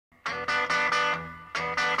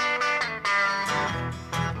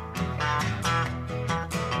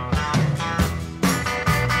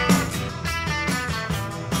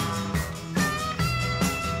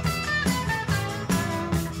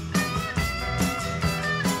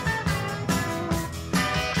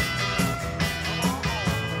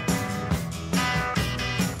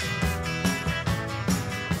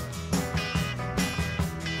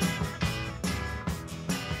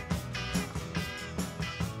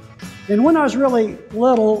And when I was really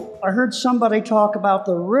little, I heard somebody talk about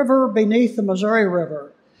the river beneath the Missouri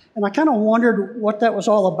River. And I kind of wondered what that was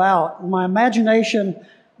all about. My imagination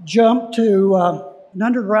jumped to an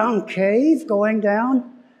underground cave going down.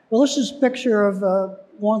 Well, this is a picture of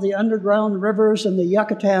one of the underground rivers in the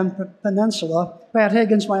Yucatan Peninsula. Pat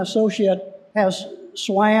Higgins, my associate, has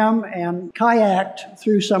swam and kayaked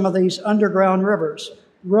through some of these underground rivers.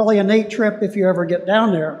 Really a neat trip if you ever get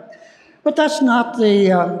down there. But that's not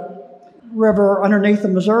the river underneath the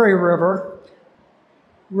Missouri River.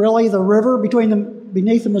 Really, the river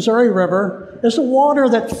beneath the Missouri River is the water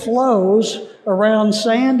that flows around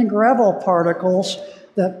sand and gravel particles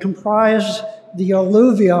that comprise the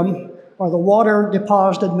alluvium, or the water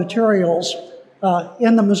deposited materials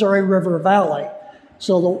in the Missouri River Valley.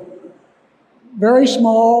 So the very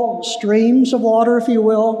small streams of water, if you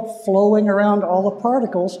will, flowing around all the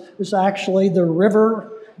particles is actually the river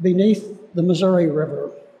beneath the Missouri River.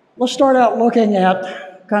 Let's start out looking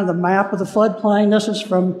at kind of the map of the floodplain. This is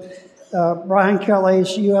from Brian Kelly's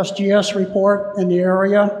USGS report in the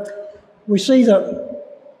area. We see the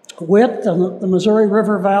width of the Missouri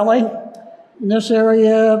River Valley. In this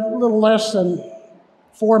area, a little less than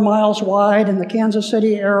 4 miles wide. In the Kansas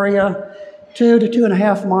City area, 2 to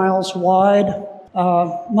 2.5 miles wide.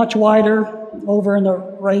 Much wider over in the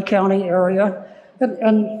Ray County area.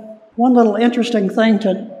 And one little interesting thing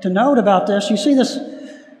to note about this, you see this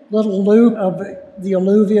little loop of the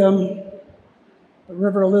alluvium, the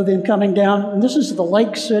river alluvium coming down. And this is the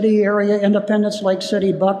Lake City area, Independence, Lake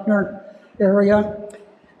City, Buckner area.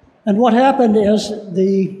 And what happened is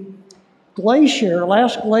the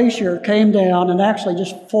last glacier came down and actually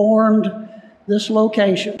just formed this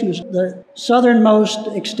location. It was the southernmost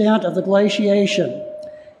extent of the glaciation.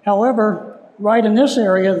 However, right in this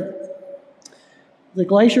area, the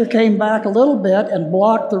glacier came back a little bit and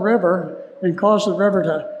blocked the river and caused the river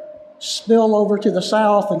to spill over to the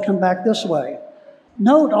south and come back this way.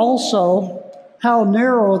 Note also how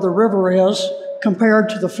narrow the river is compared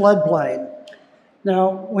to the floodplain.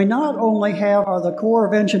 Now, we not only have the Corps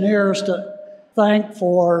of Engineers to thank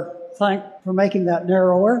for making that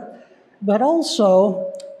narrower, but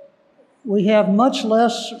also we have much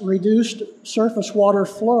less reduced surface water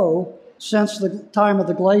flow since the time of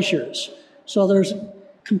the glaciers. So there's,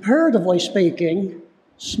 comparatively speaking,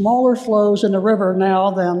 smaller flows in the river now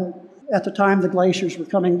than at the time the glaciers were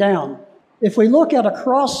coming down. If we look at a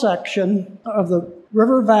cross-section of the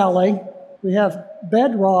river valley, we have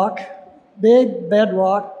bedrock, big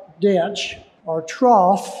bedrock ditch or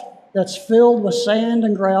trough that's filled with sand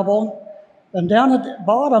and gravel. And down at the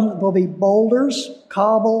bottom will be boulders,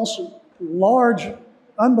 cobbles, large,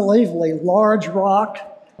 unbelievably large rock,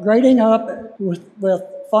 grading up with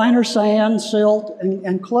finer sand, silt,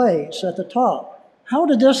 and clays at the top. How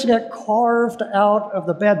did this get carved out of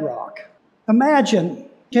the bedrock? Imagine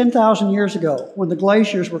 10,000 years ago when the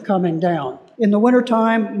glaciers were coming down. In the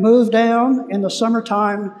wintertime, move down. In the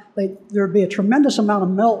summertime, there'd be a tremendous amount of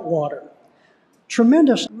meltwater.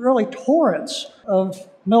 Tremendous, really, torrents of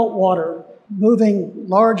meltwater moving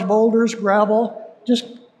large boulders, gravel, just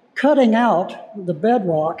cutting out the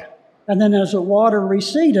bedrock. And then as the water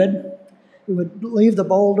receded, it would leave the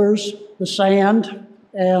boulders, the sand,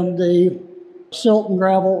 and the silt and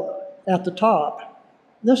gravel at the top.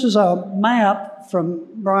 This is a map from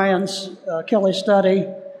Brian's Kelly study.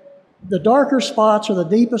 The darker spots are the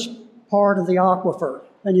deepest part of the aquifer.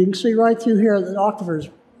 And you can see right through here the aquifer is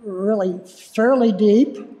really fairly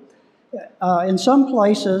deep. In some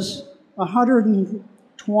places,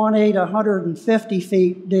 120 to 150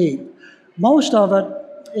 feet deep. Most of it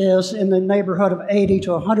is in the neighborhood of 80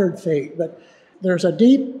 to 100 feet. But there's a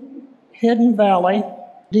deep hidden valley,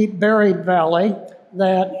 deep buried valley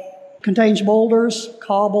that contains boulders,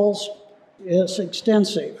 cobbles. It's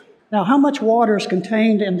extensive. Now, how much water is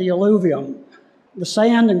contained in the alluvium? The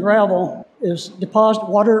sand and gravel is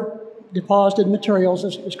water deposited materials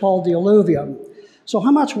is called the alluvium. So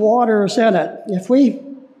how much water is in it? If we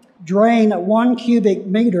drain 1 cubic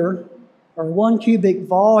meter or 1 cubic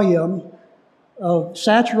volume of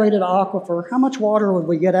saturated aquifer, how much water would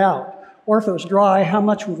we get out? Or if it was dry, how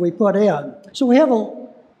much would we put in? So we have a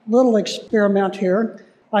little experiment here.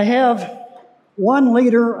 I have 1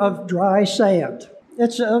 liter of dry sand.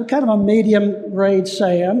 It's kind of a medium grade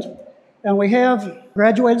sand. And we have a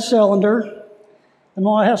graduated cylinder. And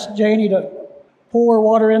I'll ask Janie to pour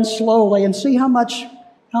water in slowly and see how much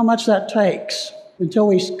that takes until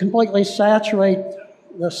we completely saturate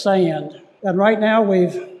the sand. And right now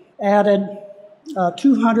we've added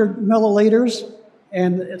 200 milliliters,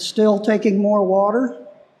 and it's still taking more water,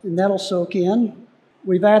 and that'll soak in.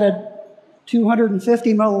 We've added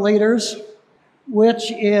 250 milliliters,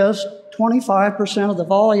 which is 25% of the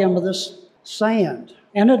volume of this sand.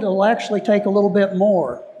 And it'll actually take a little bit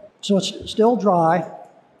more. So it's still dry.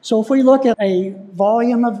 So if we look at a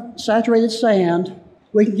volume of saturated sand,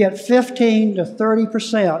 we can get 15 to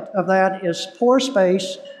 30% of that is pore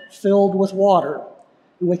space filled with water.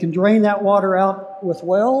 And we can drain that water out with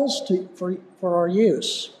wells for our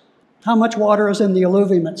use. How much water is in the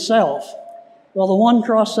alluvium itself? Well, the one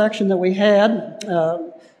cross-section that we had,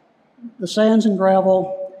 the sands and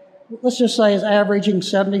gravel, let's just say is averaging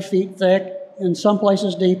 70 feet thick, in some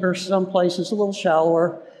places deeper, some places a little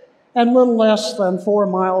shallower, and a little less than 4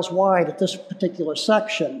 miles wide at this particular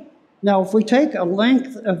section. Now, if we take a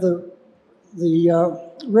length of the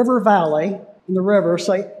river valley, in the river,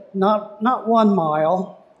 say not 1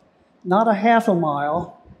 mile, not a half a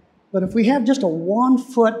mile, but if we have just a 1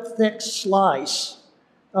 foot thick slice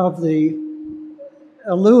of the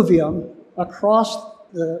alluvium across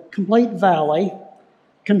the complete valley,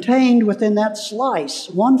 contained within that slice,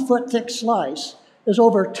 1 foot thick slice, is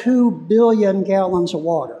over 2 billion gallons of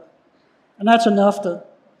water. And that's enough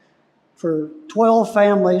for 12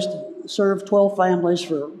 families, to serve 12 families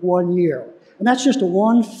for 1 year. And that's just a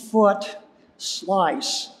 1 foot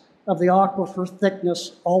slice of the aquifer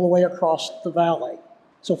thickness all the way across the valley.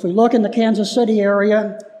 So if we look in the Kansas City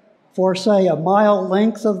area for, say, a mile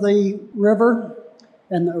length of the river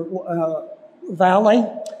and the valley,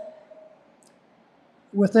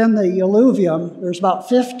 within the alluvium, there's about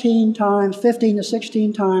 15 to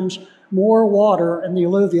 16 times more water in the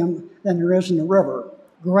alluvium than there is in the river.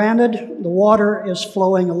 Granted, the water is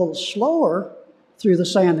flowing a little slower through the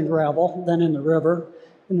sand and gravel than in the river.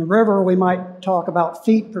 In the river, we might talk about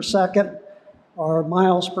feet per second or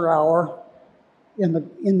miles per hour. In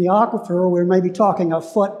the aquifer, we're maybe talking a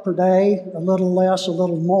foot per day, a little less, a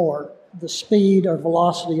little more, the speed or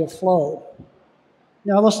velocity of flow.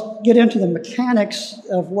 Now let's get into the mechanics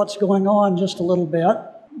of what's going on just a little bit.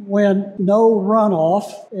 When no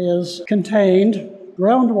runoff is contained,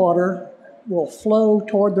 groundwater will flow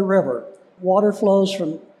toward the river. Water flows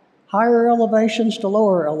from higher elevations to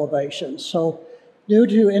lower elevations. So due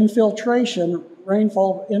to infiltration,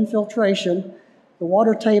 rainfall infiltration, the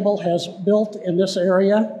water table has built in this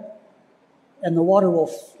area, and the water will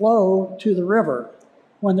flow to the river.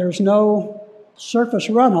 When there's no surface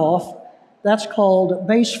runoff, that's called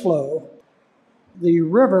base flow. The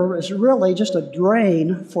river is really just a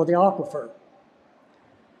drain for the aquifer.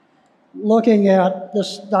 Looking at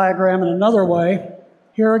this diagram in another way,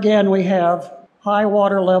 here again we have high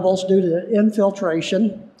water levels due to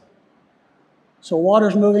infiltration. So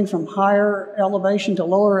water's moving from higher elevation to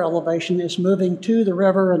lower elevation. It's moving to the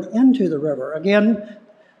river and into the river. Again,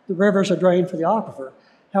 the river's a drain for the aquifer.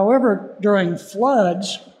 However, during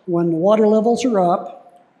floods, when the water levels are up,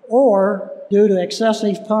 or due to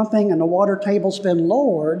excessive pumping and the water table's been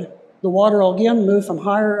lowered, the water will again move from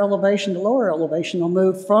higher elevation to lower elevation. It'll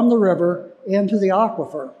move from the river into the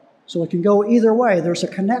aquifer. So it can go either way. There's a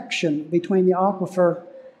connection between the aquifer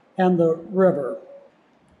and the river.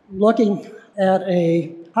 Looking at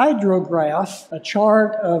a hydrograph, a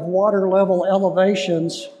chart of water level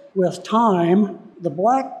elevations with time, the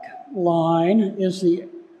black line is the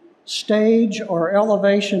stage or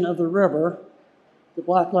elevation of the river. The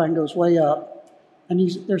black line goes way up. And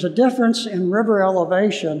there's a difference in river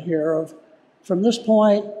elevation here of from this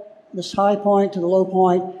point, this high point to the low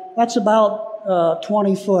point, that's about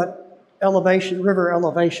 20-foot elevation, river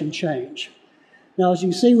elevation change. Now, as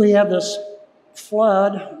you see, we have this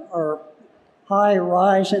flood or high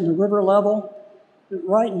rise in the river level.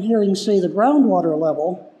 Right in here, you can see the groundwater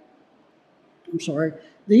level.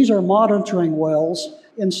 These are monitoring wells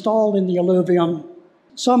installed in the alluvium,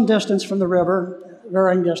 some distance from the river,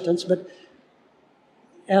 varying distance, but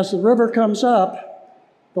as the river comes up,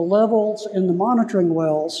 the levels in the monitoring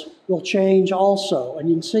wells will change also. And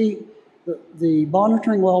you can see the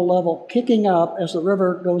monitoring well level kicking up as the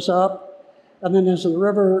river goes up, and then as the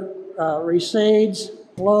river recedes,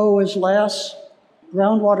 flow is less,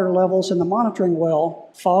 groundwater levels in the monitoring well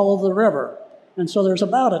follow the river. And so there's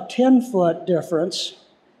about a 10-foot difference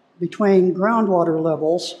between groundwater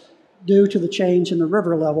levels due to the change in the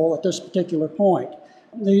river level at this particular point.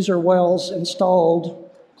 These are wells installed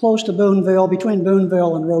close to Boonville, between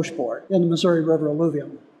Boonville and Westport in the Missouri River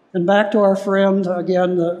alluvium. And back to our friend,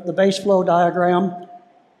 again, the base flow diagram.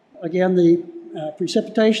 Again, the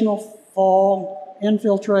precipitation will fall,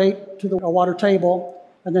 infiltrate to the water table,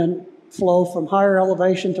 and then flow from higher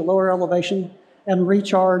elevation to lower elevation and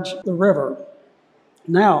recharge the river.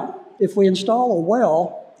 Now, if we install a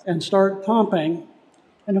well and start pumping,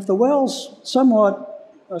 and if the well's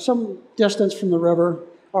somewhat some distance from the river,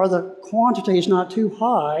 or the quantity is not too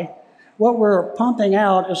high, What we're pumping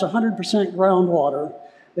out is 100% groundwater.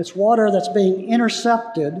 It's water that's being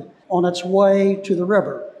intercepted on its way to the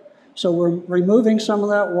river. So we're removing some of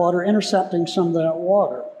that water, intercepting some of that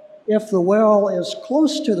water. If the well is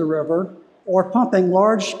close to the river or pumping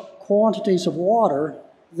large quantities of water,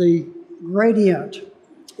 the gradient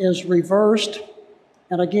is reversed,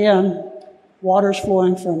 and again, water is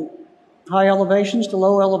flowing from high elevations to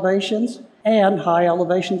low elevations and high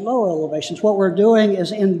elevation to low elevations. What we're doing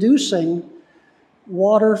is inducing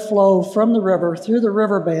water flow from the river through the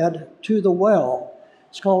riverbed to the well.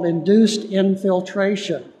 It's called induced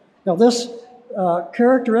infiltration. Now this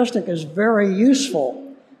characteristic is very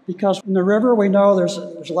useful because in the river we know there's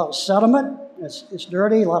a lot of sediment, it's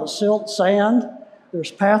dirty, a lot of silt, sand,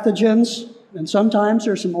 there's pathogens, and sometimes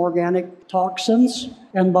there's some organic toxins.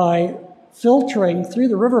 And by filtering through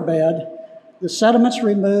the riverbed, the sediment's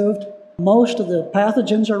removed, most of the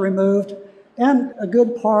pathogens are removed, and a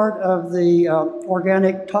good part of the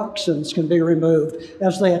organic toxins can be removed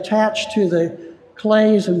as they attach to the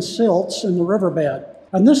clays and silts in the riverbed.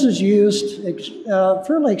 And this is used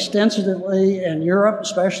fairly extensively in Europe,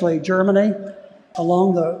 especially Germany,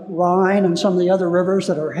 along the Rhine and some of the other rivers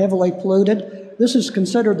that are heavily polluted. This is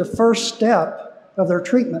considered the first step of their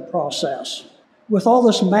treatment process. With all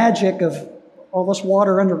this magic of all this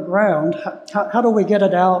water underground, how do we get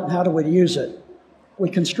it out and how do we use it? We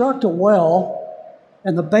construct a well,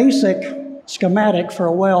 and the basic schematic for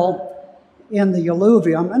a well in the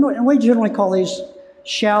alluvium, and we generally call these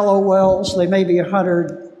shallow wells. They may be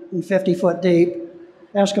 150 foot deep,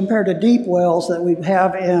 as compared to deep wells that we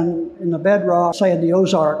have in the bedrock, say in the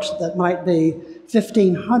Ozarks, that might be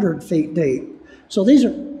 1,500 feet deep. So these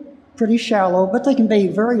are pretty shallow, but they can be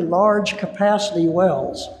very large capacity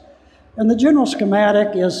wells. And the general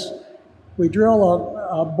schematic is we drill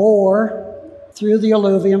a bore through the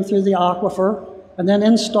alluvium, through the aquifer, and then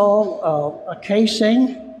install a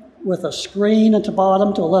casing with a screen at the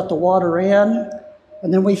bottom to let the water in.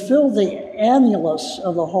 And then we fill the annulus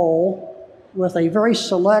of the hole with a very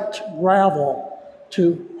select gravel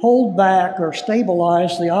to hold back or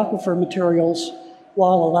stabilize the aquifer materials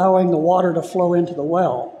while allowing the water to flow into the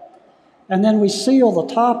well. And then we seal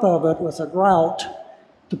the top of it with a grout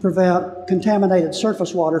to prevent contaminated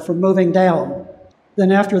surface water from moving down.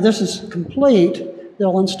 Then after this is complete,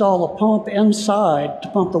 they'll install a pump inside to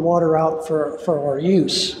pump the water out for our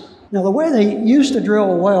use. Now the way they used to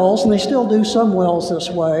drill wells, and they still do some wells this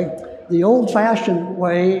way, the old-fashioned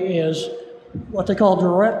way is what they call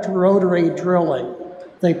direct rotary drilling.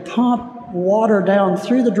 They pump water down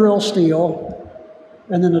through the drill steel,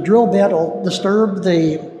 and then the drill bit will disturb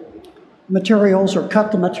the materials or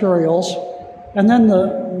cut the materials, and then the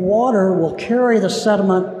water will carry the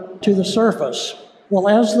sediment to the surface. Well,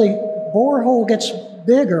 as the borehole gets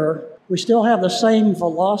bigger, we still have the same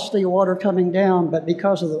velocity of water coming down, but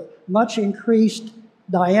because of the much increased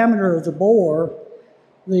diameter of the bore,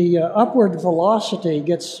 the upward velocity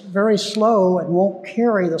gets very slow and won't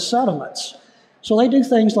carry the sediments. So they do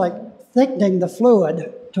things like thickening the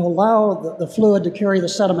fluid to allow the fluid to carry the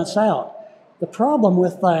sediments out. The problem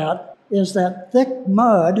with that is that thick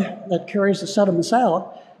mud that carries the sediments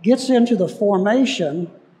out gets into the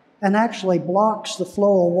formation and actually blocks the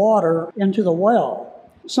flow of water into the well.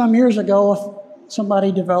 Some years ago,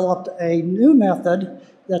 somebody developed a new method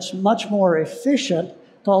that's much more efficient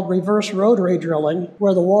called reverse rotary drilling,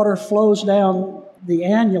 where the water flows down the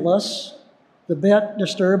annulus, the bit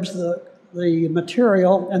disturbs the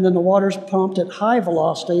material, and then the water's pumped at high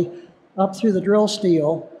velocity up through the drill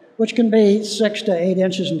steel, which can be 6 to 8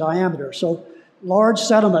 inches in diameter. So large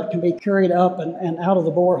sediment can be carried up and out of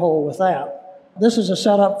the borehole with that. This is a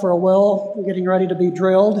setup for a well getting ready to be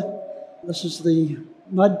drilled. This is the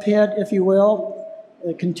mud pit, if you will.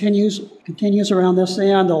 It continues around this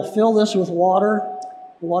end. They'll fill this with water.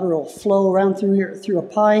 The water will flow around through here, through a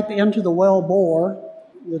pipe into the well bore.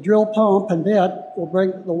 The drill pump and bit will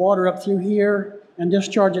bring the water up through here and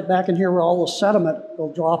discharge it back in here where all the sediment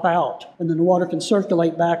will drop out, and then the water can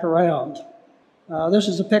circulate back around. This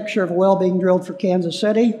is a picture of a well being drilled for Kansas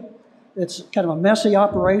City. It's kind of a messy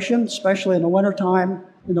operation, especially in the wintertime.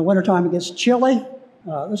 In the wintertime it gets chilly.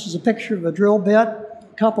 This is a picture of a drill bit,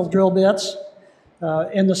 a couple drill bits.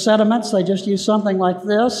 In the sediments, they just use something like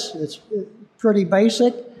this. It's pretty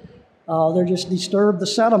basic. They just disturb the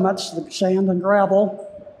sediments, the sand and gravel,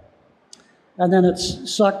 and then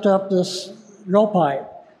it's sucked up this drill pipe.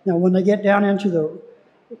 Now, when they get down into the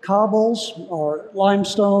cobbles or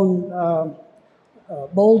limestone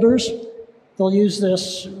boulders, they'll use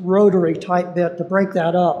this rotary type bit to break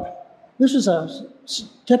that up. This is a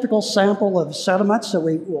typical sample of sediments that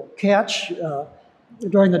we will catch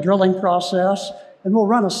during the drilling process. And we'll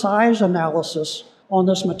run a size analysis on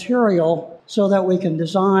this material so that we can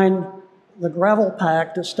design the gravel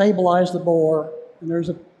pack to stabilize the bore. And there's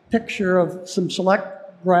a picture of some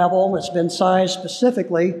select gravel that's been sized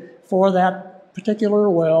specifically for that particular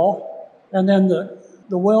well. And then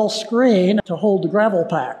the well screen to hold the gravel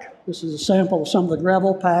pack. This is a sample of some of the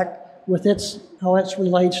gravel pack with how it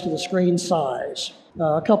relates to the screen size.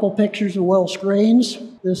 A couple pictures of well screens.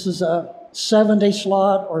 This is a 70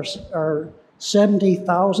 slot or 70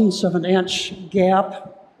 thousandths of an inch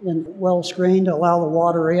gap in well screen to allow the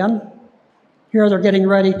water in. Here they're getting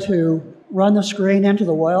ready to run the screen into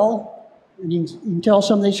the well. And you can tell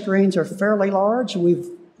some of these screens are fairly large.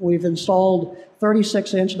 We've installed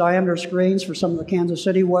 36-inch diameter screens for some of the Kansas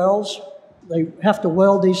City wells. They have to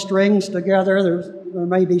weld these strings together. There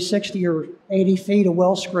may be 60 or 80 feet of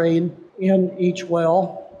well screen in each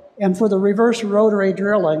well. And for the reverse rotary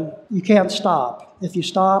drilling, you can't stop. If you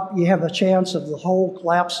stop, you have a chance of the hole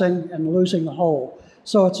collapsing and losing the hole.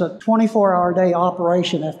 So it's a 24-hour-a-day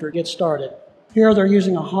operation after it gets started. Here they're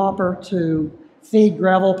using a hopper to feed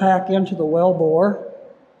gravel pack into the well bore.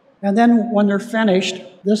 And then when they're finished,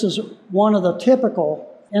 this is one of the typical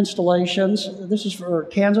installations. This is for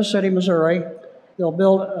Kansas City, Missouri.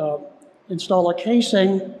 They'll install a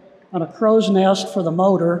casing on a crow's nest for the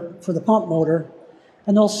motor, for the pump motor,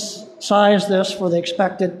 and they'll size this for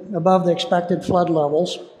above the expected flood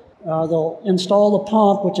levels. They'll install the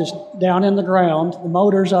pump, which is down in the ground, the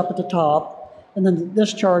motor's up at the top, and then the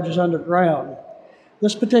discharge is underground.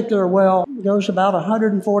 This particular well goes about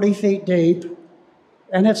 140 feet deep,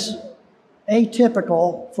 and it's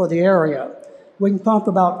atypical for the area. We can pump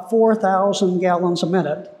about 4,000 gallons a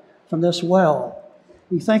minute from this well.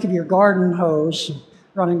 You think of your garden hose,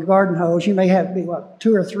 running a garden hose, you may have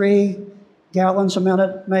 2 or 3 gallons a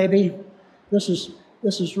minute, maybe. This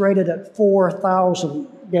is rated at 4,000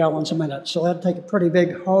 gallons a minute, so that'd take a pretty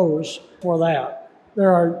big hose for that.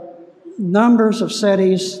 There are numbers of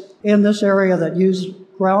cities in this area that use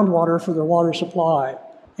groundwater for their water supply.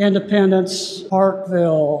 Independence,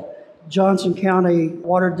 Parkville, Johnson County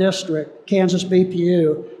Water District, Kansas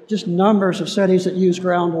BPU, just numbers of cities that use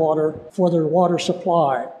groundwater for their water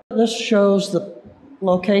supply. This shows the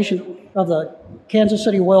location of the Kansas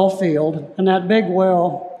City well field, and that big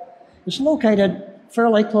well is located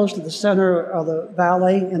fairly close to the center of the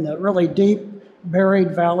valley in the really deep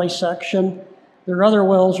buried valley section. Their other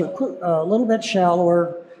wells are a little bit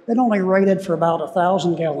shallower. They're only rated for about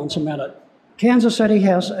 1,000 gallons a minute. Kansas City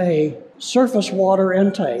has a surface water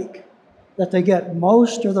intake that they get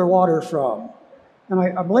most of their water from. And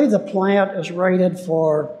I believe the plant is rated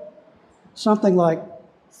for something like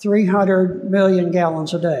 300 million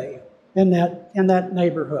gallons a day in that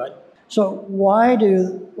neighborhood. So why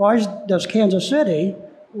does Kansas City,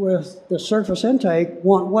 with the surface intake,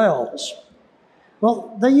 want wells?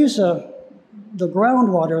 Well, they use the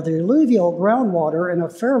groundwater, the alluvial groundwater, in a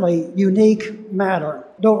fairly unique manner.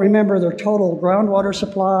 Don't remember their total groundwater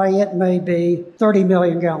supply. It may be 30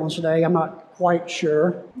 million gallons a day. I'm not quite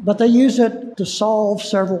sure. But they use it to solve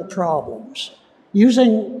several problems.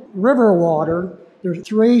 Using river water, there are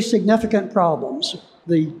 3 significant problems.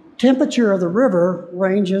 The temperature of the river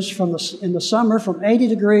ranges in the summer from 80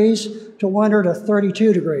 degrees to winter to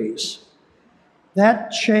 32 degrees.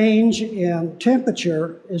 That change in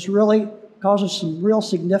temperature causes some real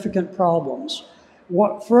significant problems.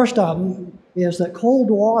 First of them is that cold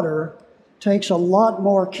water takes a lot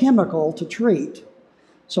more chemical to treat.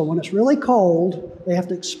 So when it's really cold, they have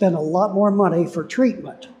to spend a lot more money for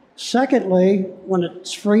treatment. Secondly, when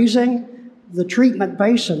it's freezing, the treatment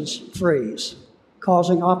basins freeze,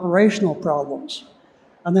 causing operational problems.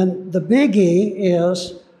 And then the biggie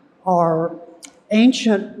is our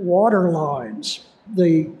ancient water lines.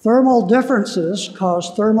 The thermal differences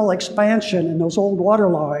cause thermal expansion in those old water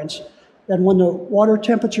lines. And when the water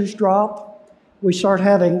temperatures drop, we start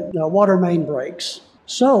having water main breaks.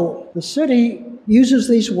 So the city uses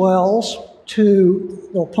these wells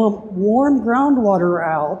they'll pump warm groundwater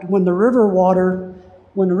out when the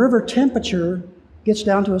river temperature gets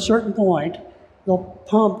down to a certain point. They'll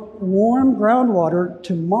pump warm groundwater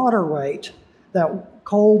to moderate that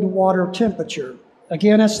cold water temperature.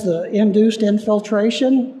 Again, it's the induced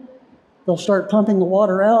infiltration. They'll start pumping the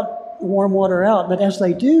water out, warm water out, but as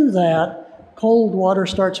they do that, cold water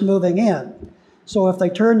starts moving in. So if they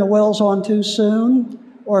turn the wells on too soon,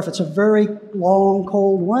 or if it's a very long,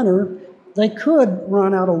 cold winter, they could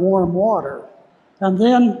run out of warm water. And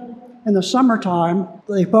then in the summertime,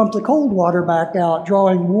 they pump the cold water back out,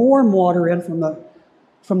 drawing warm water in from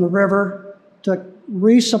the river to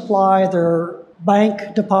resupply their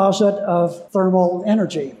bank deposit of thermal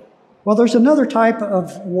energy. Well, there's another type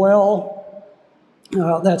of well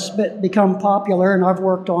that's become popular, and I've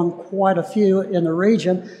worked on quite a few in the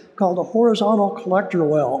region, called a horizontal collector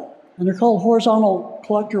well. And they're called horizontal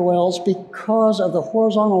collector wells because of the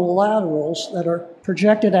horizontal laterals that are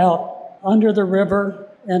projected out under the river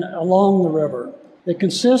and along the river. It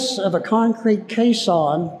consists of a concrete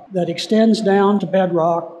caisson that extends down to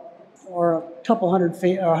bedrock or a couple hundred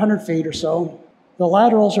feet, or 100 feet or so. The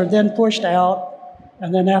laterals are then pushed out,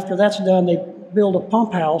 and then after that's done, they build a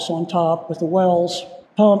pump house on top with the wells,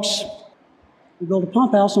 pumps. We build a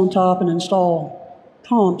pump house on top and install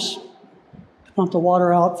pumps to pump the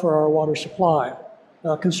water out for our water supply.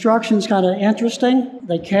 Construction's kind of interesting.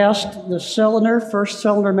 They cast the cylinder, first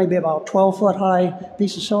cylinder may be about 12-foot high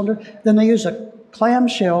piece of cylinder. Then they use a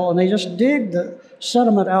clamshell and they just dig the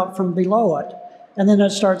sediment out from below it. And then it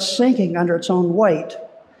starts sinking under its own weight.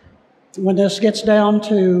 When this gets down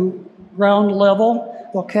to ground level,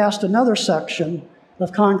 they'll cast another section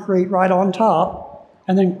of concrete right on top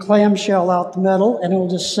and then clamshell out the middle, and it'll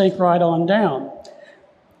just sink right on down.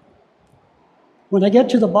 When they get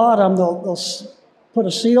to the bottom, they'll put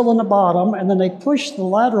a seal in the bottom, and then they push the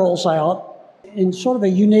laterals out in sort of a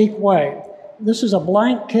unique way. This is a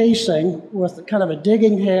blank casing with kind of a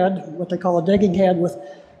digging head, what they call a digging head, with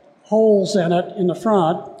holes in it in the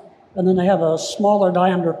front, and then they have a smaller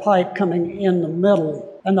diameter pipe coming in the middle.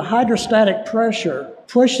 And the hydrostatic pressure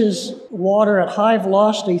pushes water at high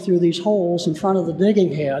velocity through these holes in front of the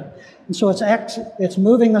digging head. And so it's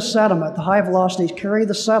moving the sediment. The high velocities carry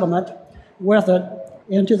the sediment with it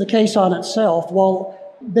into the caisson itself, while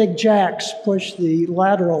big jacks push the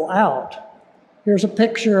lateral out. Here's a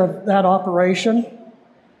picture of that operation.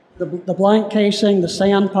 The blank casing, the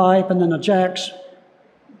sand pipe, and then the jacks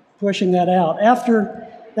pushing that out. After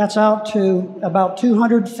that's out to about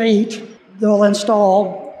 200 feet, they'll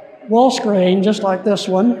install well screen, just like this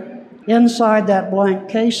one, inside that blank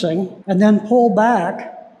casing, and then pull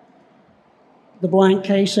back the blank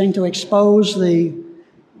casing to expose the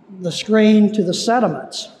screen to the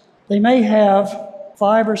sediments. They may have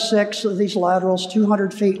 5 or 6 of these laterals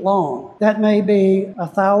 200 feet long. That may be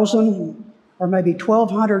 1,000 or maybe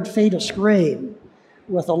 1,200 feet of screen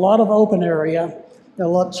with a lot of open area that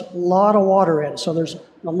lets a lot of water in. So there's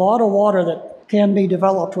a lot of water that can be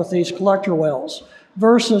developed with these collector wells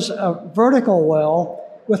versus a vertical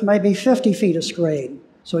well with maybe 50 feet of screen.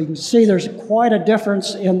 So you can see there's quite a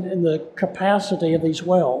difference in the capacity of these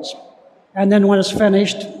wells. And then when it's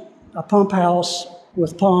finished, a pump house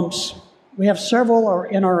with pumps. We have several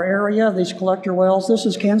in our area, these collector wells. This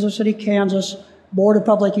is Kansas City, Kansas Board of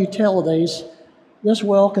Public Utilities. This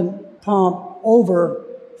well can pump over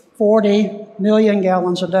 40 million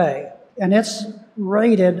gallons a day. And it's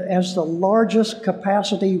rated as the largest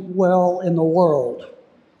capacity well in the world.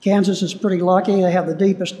 Kansas is pretty lucky. They have the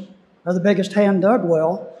deepest, or the biggest hand-dug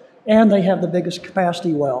well, and they have the biggest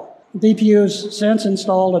capacity well. DPU's since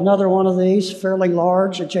installed another one of these, fairly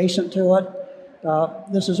large, adjacent to it.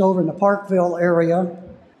 This is over in the Parkville area.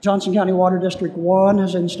 Johnson County Water District 1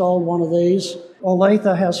 has installed one of these.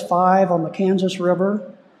 Olathe has 5 on the Kansas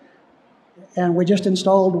River. And we just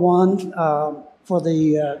installed one for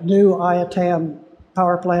the new Iatam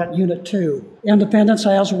Power Plant Unit 2. Independence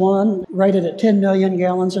has one rated at 10 million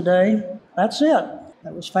gallons a day. That's it.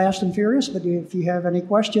 That was fast and furious, but if you have any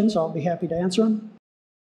questions, I'll be happy to answer them.